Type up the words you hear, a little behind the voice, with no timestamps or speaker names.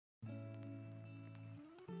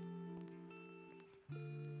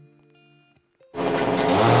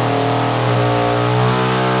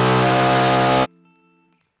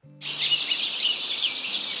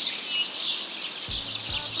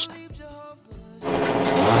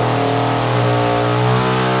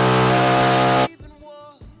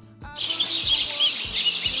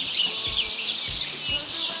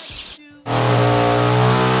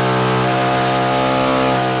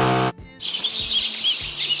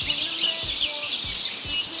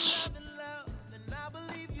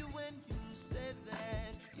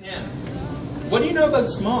what do you know about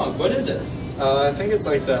smog? What is it? I think it's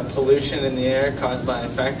like the pollution in the air caused by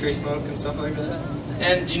factory smoke and stuff like that.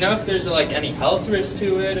 And do you know if there's like any health risk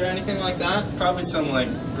to it or anything like that? Probably some like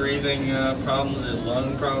breathing problems or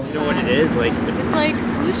lung problems. You know what it is? Like it's like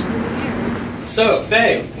pollution in the air. So,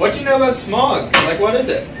 Faye, what do you know about smog? Like, what is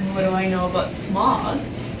it? What do I know about smog?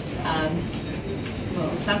 Well,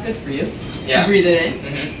 it's not good for you. Yeah. You breathe it in.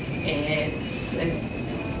 Mm-hmm.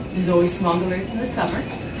 There's always smog alerts in the summer.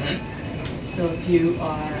 Mm-hmm. So if you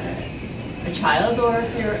are a child or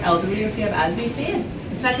if you're elderly or if you have asthma, you stay in.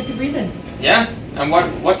 It's not good to breathe in. Yeah? And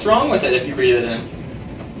what's wrong with it if you breathe it in?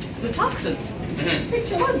 The toxins. Mm-hmm.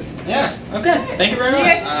 Hurts your lungs. Yeah, okay. Thank you very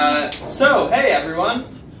much. So, hey everyone,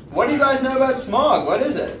 what do you guys know about smog? What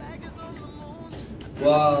is it?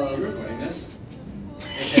 Well,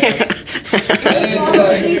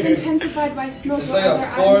 It's intensified by smoke. it's like a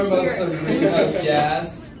form of some greenhouse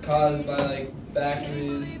gas caused by like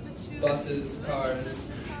factories, buses, cars,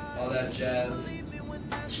 all that jazz.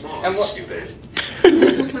 Smog, stupid.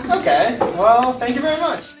 Okay, well, thank you very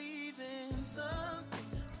much.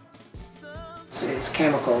 It's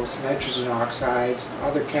chemicals, nitrogen oxides,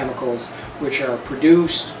 other chemicals which are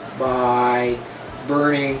produced by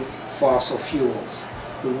burning fossil fuels.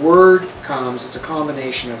 The word comes, it's a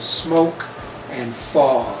combination of smoke and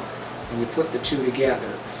fog, and you put the two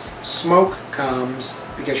together. Smoke comes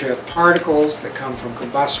because you have particles that come from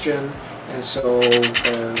combustion, and so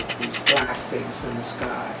there are these black things in the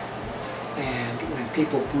sky. And when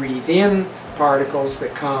people breathe in particles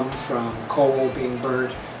that come from coal being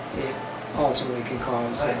burnt, it ultimately can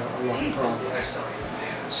cause a lot of problems.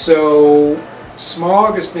 So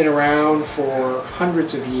smog has been around for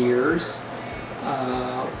hundreds of years.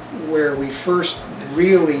 Where we first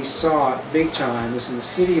really saw it big time was in the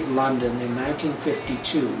city of London in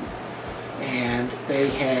 1952, and they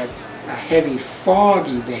had a heavy fog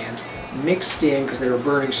event mixed in, because they were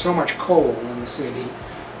burning so much coal in the city,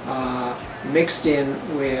 mixed in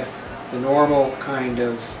with the normal kind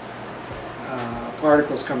of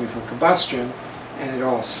particles coming from combustion, and it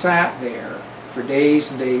all sat there for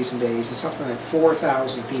days and days and days, and something like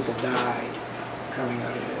 4,000 people died coming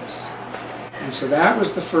out of this. And so that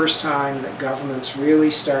was the first time that governments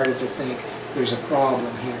really started to think there's a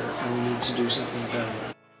problem here and we need to do something about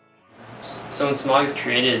it. So when smog is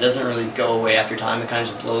created, it doesn't really go away after time. It kind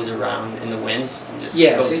of just blows around in the winds and just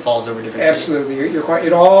falls over different cities. Absolutely. You're quite,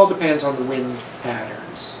 it all depends on the wind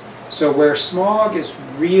patterns. So where smog is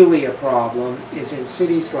really a problem is in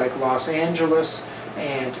cities like Los Angeles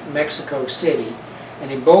and Mexico City.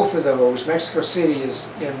 And in both of those, Mexico City is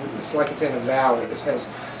it's like it's in a valley. It has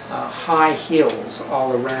high hills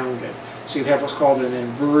all around it. So you have what's called an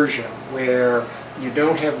inversion, where you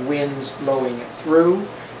don't have winds blowing it through,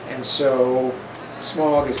 and so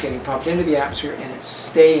smog is getting pumped into the atmosphere and it's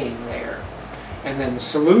staying there. And then the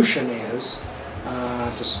solution is,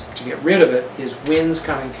 to get rid of it, is winds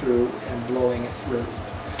coming through and blowing it through.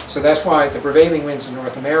 So that's why the prevailing winds in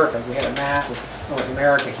North America, if we had a map of North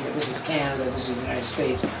America here, this is Canada, this is the United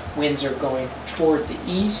States, winds are going toward the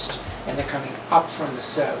east and they're coming up from the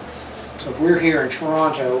south. So if we're here in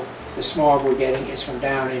Toronto, the smog we're getting is from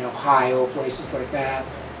down in Ohio, places like that,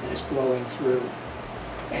 and it's blowing through.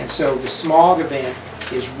 And so the smog event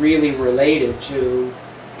is really related to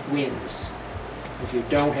winds. If you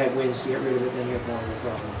don't have winds to get rid of it, then you have more of a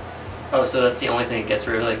problem. Oh, so that's the only thing it gets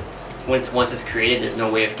rid of. Like once it's created, there's no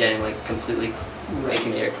way of getting like completely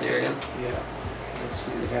making the air clear again. Yeah,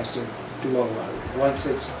 it has to blow out. Once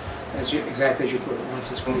it's exactly as you put it. Once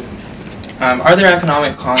it's clean. Are there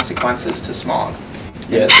economic consequences to smog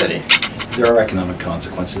in the city? There are economic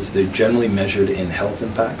consequences. They're generally measured in health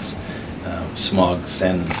impacts. Smog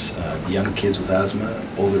sends young kids with asthma,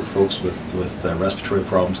 older folks with respiratory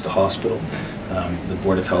problems to hospital. The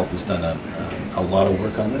Board of Health has done a lot of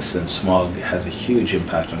work on this, and smog has a huge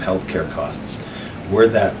impact on healthcare costs. Where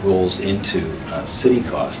that rolls into city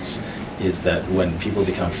costs is that when people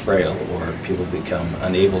become frail or people become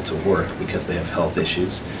unable to work because they have health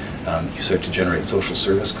issues, you start to generate social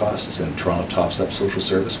service costs, and Toronto tops up social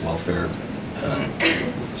service, welfare,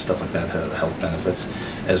 stuff like that, health benefits,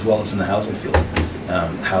 as well as in the housing field.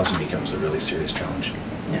 Housing becomes a really serious challenge.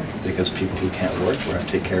 Yeah. Because people who can't work or have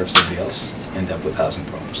to take care of somebody else end up with housing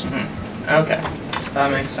problems. Okay,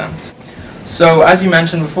 that makes sense. So as you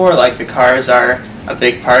mentioned before, like the cars are a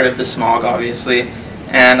big part of the smog, obviously,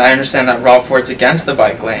 and I understand that Rob Ford's against the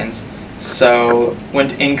bike lanes. So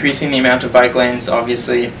when increasing the amount of bike lanes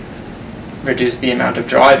obviously reduce the amount of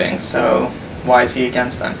driving. So why is he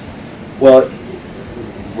against them? Well,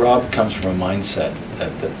 Rob comes from a mindset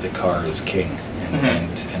that the car is king,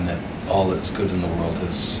 and that all that's good in the world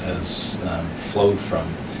has flowed from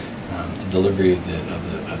the delivery of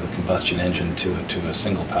the combustion engine to a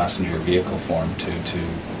single passenger vehicle form to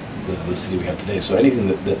the city we have today. So anything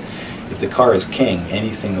that if the car is king,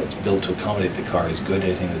 anything that's built to accommodate the car is good.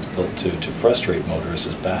 Anything that's built to frustrate motorists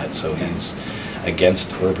is bad. So he's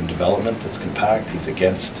against urban development that's compact. He's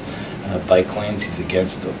against bike lanes. He's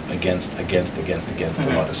against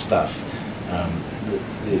a lot of stuff.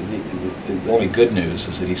 The only good news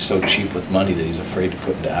is that he's so cheap with money that he's afraid to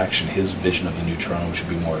put into action his vision of the new Toronto, which would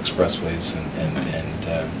be more expressways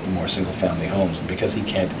and more single-family homes. And because he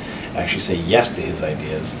can't actually say yes to his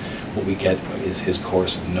ideas, what we get is his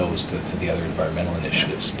chorus of no's to the other environmental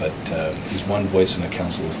initiatives. But he's one voice in a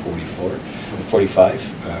council of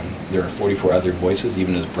 45. There are 44 other voices,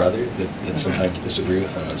 even his brother, that sometimes disagree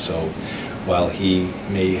with him. And so while he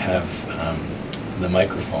may have the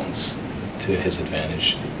microphones to his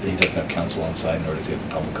advantage, he doesn't have council on side, nor does he have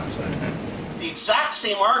the public on side. The exact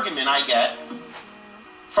same argument I get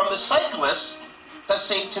from the cyclists that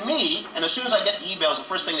say to me, and as soon as I get the emails, the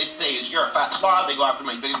first thing they say is, "You're a fat slob," they go after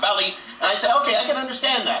my big belly, and I say, okay, I can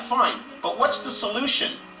understand that, fine, but what's the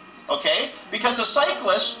solution, okay? Because the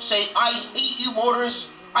cyclists say, "I hate you motorists,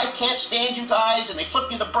 I can't stand you guys," and they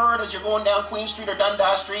flip you the bird as you're going down Queen Street or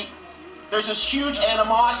Dundas Street. There's this huge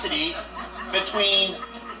animosity between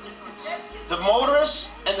the motorists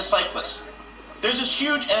and the cyclists. There's this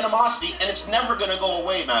huge animosity, and it's never going to go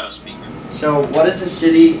away, Madam Speaker. So what is the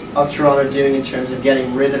City of Toronto doing in terms of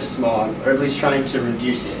getting rid of smog, or at least trying to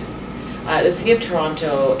reduce it? The City of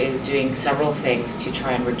Toronto is doing several things to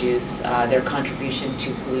try and reduce their contribution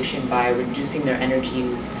to pollution by reducing their energy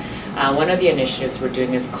use. One of the initiatives we're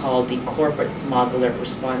doing is called the Corporate Smog Alert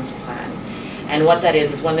Response Plan. And what that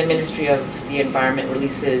is when the Ministry of the Environment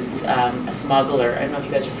releases a smog alert. I don't know if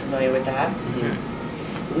you guys are familiar with that.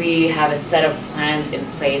 Mm-hmm. We have a set of plans in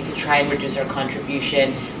place to try and reduce our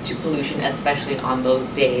contribution to pollution, especially on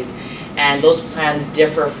those days. And those plans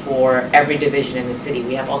differ for every division in the city.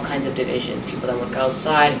 We have all kinds of divisions, people that work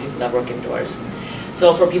outside and people that work indoors.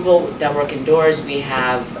 So for people that work indoors, we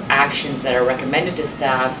have actions that are recommended to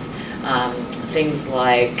staff, things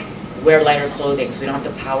like wear lighter clothing so we don't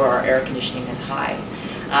have to power our air conditioning as high.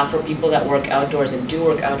 For people that work outdoors and do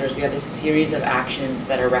work outdoors, we have a series of actions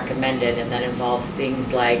that are recommended, and that involves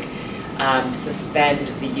things like suspend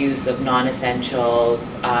the use of non-essential,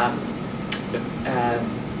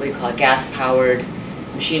 gas-powered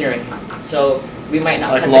machinery. So we might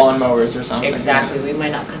not like cut lawnmowers or something. Exactly, we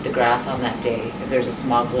might not cut the grass on that day if there's a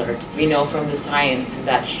smog alert. We know from the science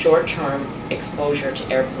that short-term exposure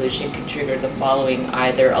to air pollution can trigger the following,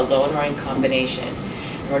 either alone or in combination.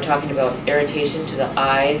 And we're talking about irritation to the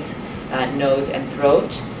eyes, nose and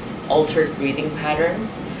throat, altered breathing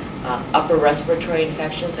patterns, upper respiratory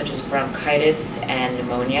infections such as bronchitis and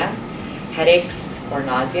pneumonia, headaches or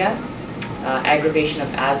nausea, aggravation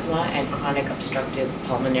of asthma and chronic obstructive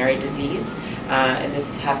pulmonary disease. And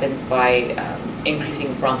this happens by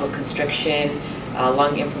increasing bronchoconstriction,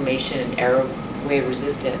 lung inflammation, and airway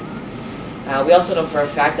resistance. We also know for a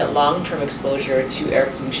fact that long-term exposure to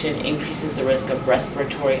air pollution increases the risk of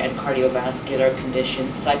respiratory and cardiovascular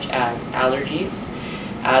conditions such as allergies,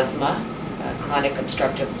 asthma, chronic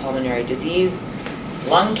obstructive pulmonary disease,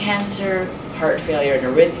 lung cancer, heart failure and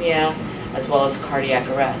arrhythmia, as well as cardiac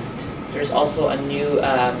arrest. There's also a new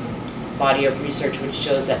body of research which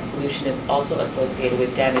shows that pollution is also associated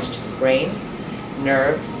with damage to the brain,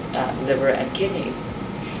 nerves, liver, and kidneys.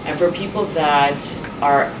 And for people that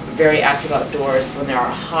are very active outdoors, when there are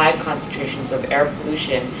high concentrations of air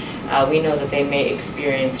pollution, we know that they may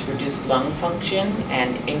experience reduced lung function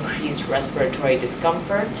and increased respiratory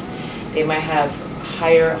discomfort. They might have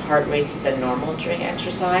higher heart rates than normal during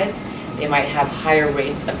exercise. They might have higher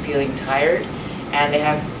rates of feeling tired, and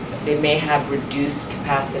they may have reduced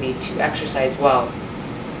capacity to exercise well.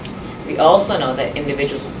 We also know that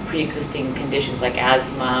individuals with pre-existing conditions like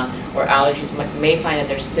asthma or allergies may find that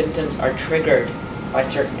their symptoms are triggered by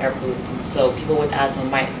certain air pollutants. So people with asthma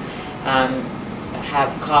might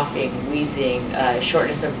have coughing, wheezing,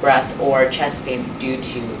 shortness of breath, or chest pains due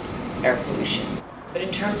to air pollution. But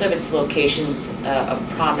in terms of its locations of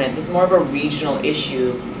prominence, it's more of a regional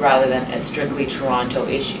issue rather than a strictly Toronto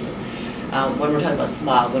issue. When we're talking about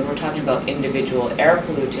smog, when we're talking about individual air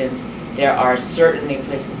pollutants, there are certainly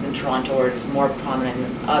places in Toronto where it is more prominent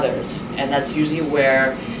than others, and that's usually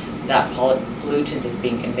where that pollutant is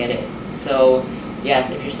being emitted. So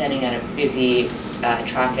yes, if you're standing at a busy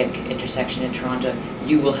traffic intersection in Toronto,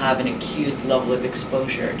 you will have an acute level of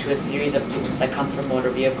exposure to a series of pollutants that come from motor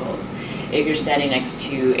vehicles. If you're standing next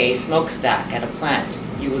to a smokestack at a plant,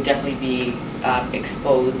 you will definitely be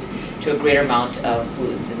exposed to a greater amount of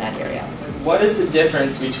pollutants in that area. What is the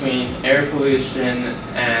difference between air pollution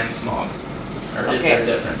and smog? Or is there a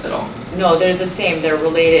difference at all? No, they're the same. They're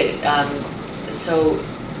related. So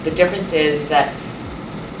the difference is that,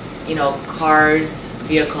 you know, cars,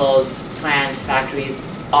 vehicles, plants, factories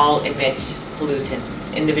all emit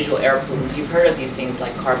pollutants, individual air pollutants. You've heard of these things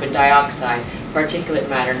like carbon dioxide, particulate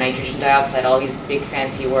matter, nitrogen dioxide, all these big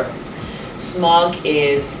fancy words. Smog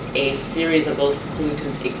is a series of those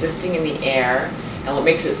pollutants existing in the air, and what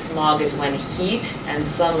makes it smog is when heat and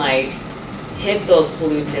sunlight hit those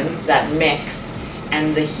pollutants that mix,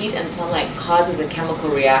 and the heat and sunlight causes a chemical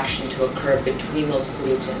reaction to occur between those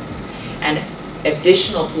pollutants. And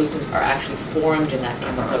additional pollutants are actually formed in that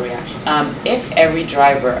chemical reaction. If every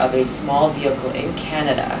driver of a small vehicle in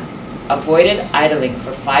Canada avoided idling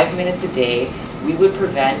for 5 minutes a day, we would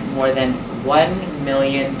prevent more than 1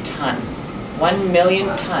 million tons, 1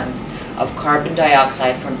 million tons of carbon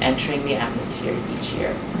dioxide from entering the atmosphere each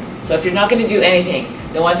year. So if you're not going to do anything,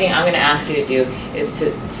 the one thing I'm going to ask you to do is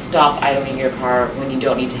to stop idling your car when you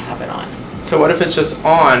don't need to have it on. So what if it's just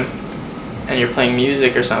on and you're playing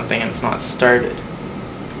music or something and it's not started?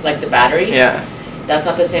 Like the battery? Yeah. That's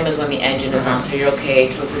not the same as when the engine is on, so you're okay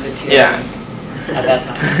to listen to tunes at that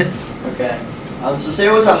time. Okay. So say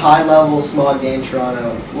it was a high-level smog day in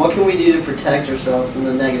Toronto. What can we do to protect ourselves from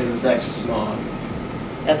the negative effects of smog?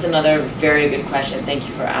 That's another very good question. Thank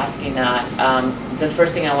you for asking that. The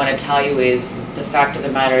first thing I want to tell you is the fact of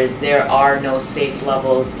the matter is there are no safe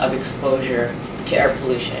levels of exposure to air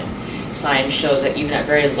pollution. Science shows that even at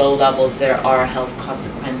very low levels there are health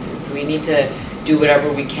consequences. So we need to do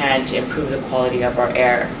whatever we can to improve the quality of our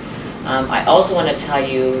air. I also want to tell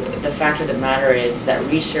you the fact of the matter is that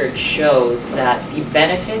research shows that the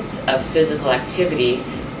benefits of physical activity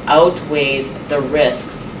outweighs the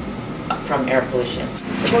risks from air pollution.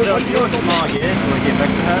 So you know what smog is, like the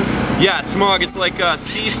effects it has? Yeah, smog, it's like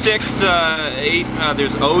C6, 8,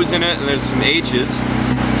 there's O's in it and there's some H's.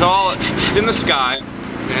 It's in the sky,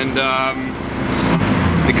 and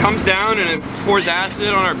it comes down and it pours acid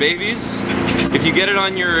on our babies. If you get it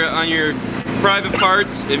on your private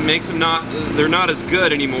parts, it makes them they're not as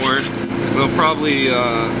good anymore. They'll probably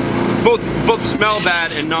both smell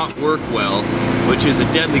bad and not work well, which is a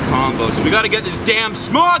deadly combo. So we gotta get this damn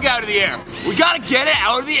smog out of the air. We gotta get it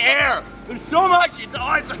out of the air. There's so much,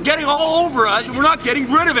 it's getting all over us and we're not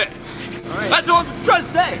getting rid of it. That's all I'm trying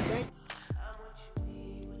to say.